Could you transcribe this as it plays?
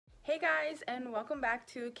Hey guys, and welcome back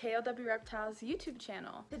to KLW Reptiles YouTube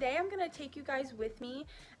channel. Today I'm going to take you guys with me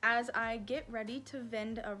as I get ready to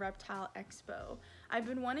vend a Reptile Expo. I've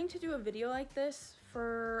been wanting to do a video like this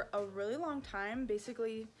for a really long time,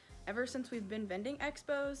 basically ever since we've been vending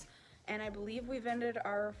expos, and I believe we vended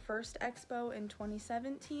our first expo in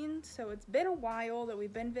 2017, so it's been a while that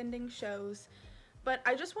we've been vending shows, but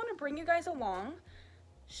I just want to bring you guys along,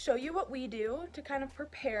 show you what we do to kind of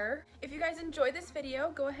prepare. If you guys enjoy this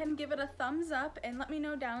video, go ahead and give it a thumbs up and let me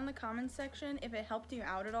know down in the comments section if it helped you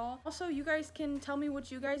out at all. Also, you guys can tell me what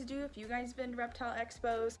you guys do if you guys vend Reptile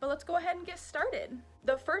Expos, but let's go ahead and get started.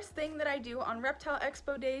 The first thing that I do on Reptile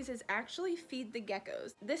Expo days is actually feed the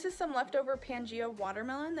geckos. This is some leftover Pangea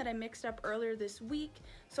watermelon that I mixed up earlier this week,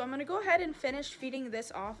 so I'm gonna go ahead and finish feeding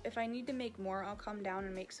this off. If I need to make more, I'll come down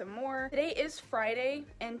and make some more. Today is Friday,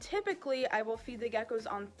 and typically I will feed the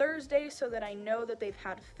geckos on Thursday so that I know that they've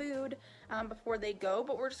had food before they go,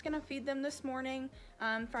 but we're just gonna feed them this morning,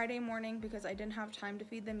 Friday morning, because I didn't have time to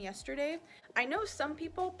feed them yesterday. I know some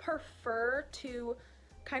people prefer to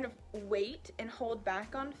kind of wait and hold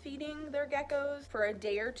back on feeding their geckos for a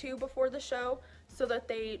day or two before the show so that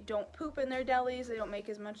they don't poop in their delis, they don't make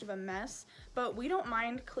as much of a mess, but we don't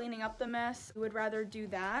mind cleaning up the mess. We would rather do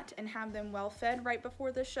that and have them well fed right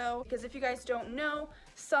before the show, because if you guys don't know,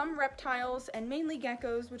 some reptiles, and mainly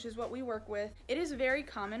geckos, which is what we work with, it is very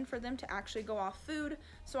common for them to actually go off food,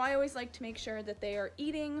 so I always like to make sure that they are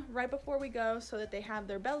eating right before we go so that they have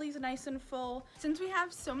their bellies nice and full. Since we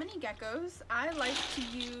have so many geckos, I like to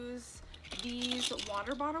use these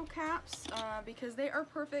water bottle caps because they are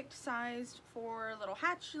perfect sized for little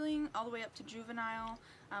hatchling all the way up to juvenile.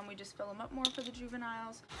 We just fill them up more for the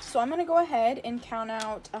juveniles. So I'm going to go ahead and count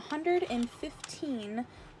out 115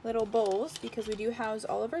 little bowls because we do house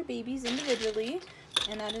all of our babies individually,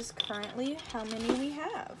 and that is currently how many we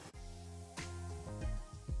have.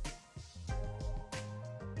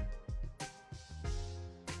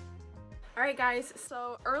 Alright guys,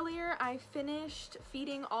 so earlier I finished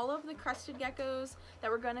feeding all of the crested geckos that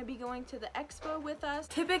were going to be going to the expo with us.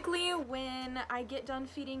 Typically when I get done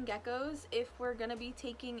feeding geckos, if we're going to be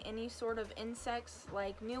taking any sort of insects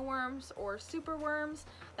like mealworms or superworms,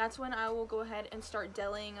 that's when I will go ahead and start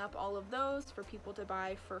delying up all of those for people to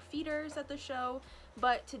buy for feeders at the show.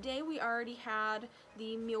 But today we already had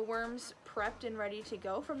the mealworms prepped and ready to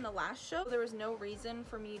go from the last show. There was no reason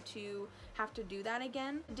for me to have to do that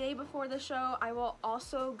again. The day before the show, I will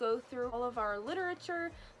also go through all of our literature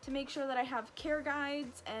to make sure that I have care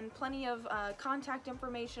guides and plenty of contact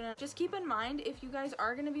information. Just keep in mind, if you guys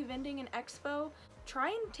are going to be vending an expo, try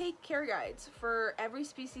and take care guides for every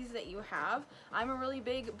species that you have. I'm a really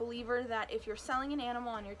big believer that if you're selling an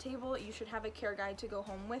animal on your table, you should have a care guide to go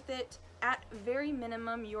home with it. At very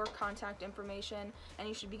minimum, your contact information, and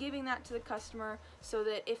you should be giving that to the customer so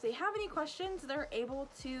that if they have any questions, they're able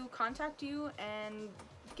to contact you and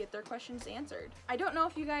get their questions answered. I don't know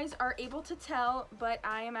if you guys are able to tell, but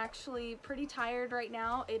I am actually pretty tired right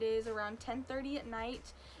now. It is around 10:30 at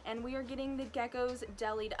night, and we are getting the geckos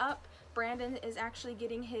delied up. Brandon is actually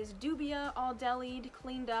getting his dubia all delied,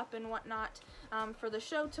 cleaned up and whatnot for the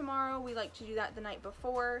show tomorrow. We like to do that the night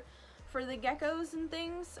before. For the geckos and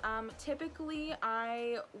things, typically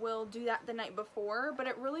I will do that the night before, but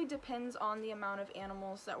it really depends on the amount of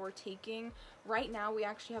animals that we're taking. Right now we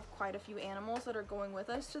actually have quite a few animals that are going with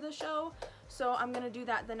us to the show, so I'm going to do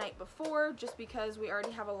that the night before just because we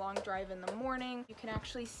already have a long drive in the morning. You can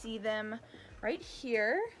actually see them right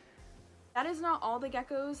here. That is not all the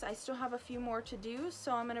geckos. I still have a few more to do,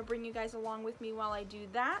 so I'm going to bring you guys along with me while I do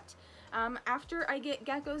that. After I get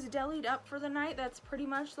geckos delied up for the night, that's pretty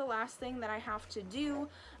much the last thing that I have to do,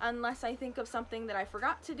 unless I think of something that I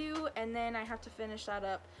forgot to do, and then I have to finish that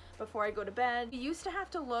up before I go to bed. We used to have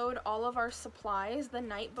to load all of our supplies the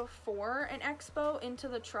night before an expo into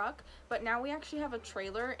the truck, but now we actually have a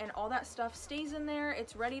trailer and all that stuff stays in there.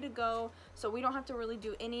 It's ready to go, so we don't have to really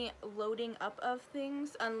do any loading up of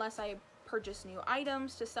things unless I purchase new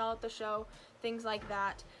items to sell at the show, things like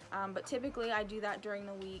that. But typically I do that during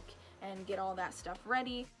the week and get all that stuff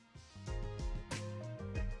ready.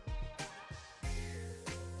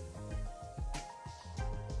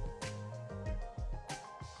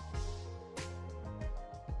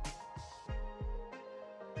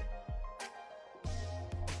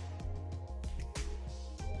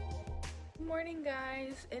 Good morning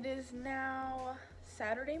guys, it is now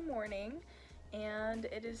Saturday morning and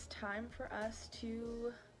it is time for us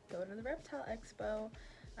to go to the Reptile Expo.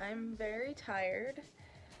 I'm very tired,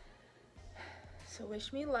 so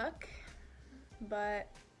wish me luck, but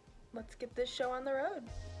let's get this show on the road.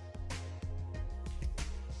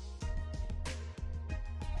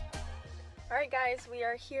 Alright guys, we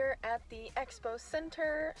are here at the Expo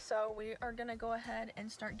Center, so we are gonna go ahead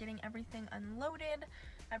and start getting everything unloaded.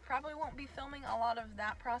 I probably won't be filming a lot of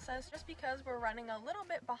that process just because we're running a little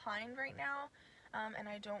bit behind right now, and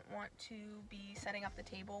I don't want to be setting up the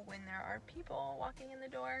table when there are people walking in the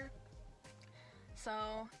door.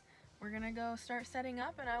 So we're gonna go start setting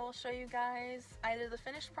up and I will show you guys either the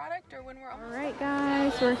finished product or when we're almost. Alright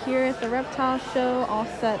guys, we're here at the reptile show, all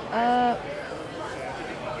set up.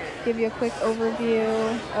 Give you a quick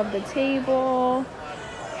overview of the table.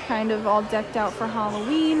 Kind of all decked out for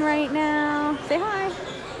Halloween right now. Say hi.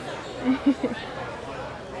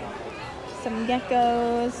 Some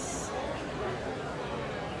geckos.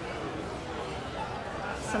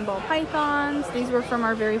 Some ball pythons. These were from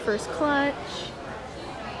our very first clutch.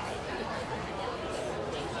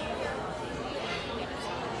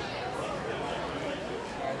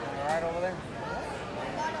 Right over there.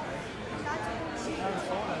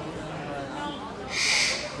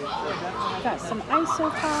 Got some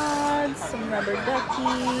isopods, some rubber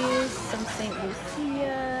duckies, some St.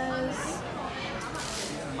 Lucias,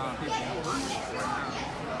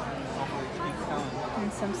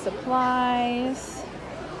 and some supplies.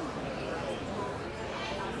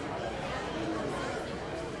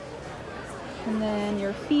 And then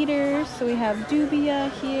your feeders. So we have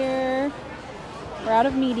dubia here. We're out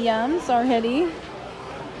of mediums already.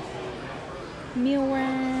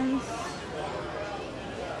 Mealworms.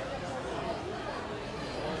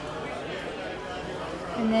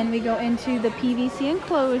 And then we go into the PVC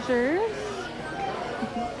enclosures.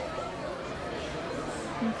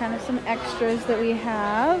 And kind of some extras that we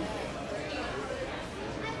have.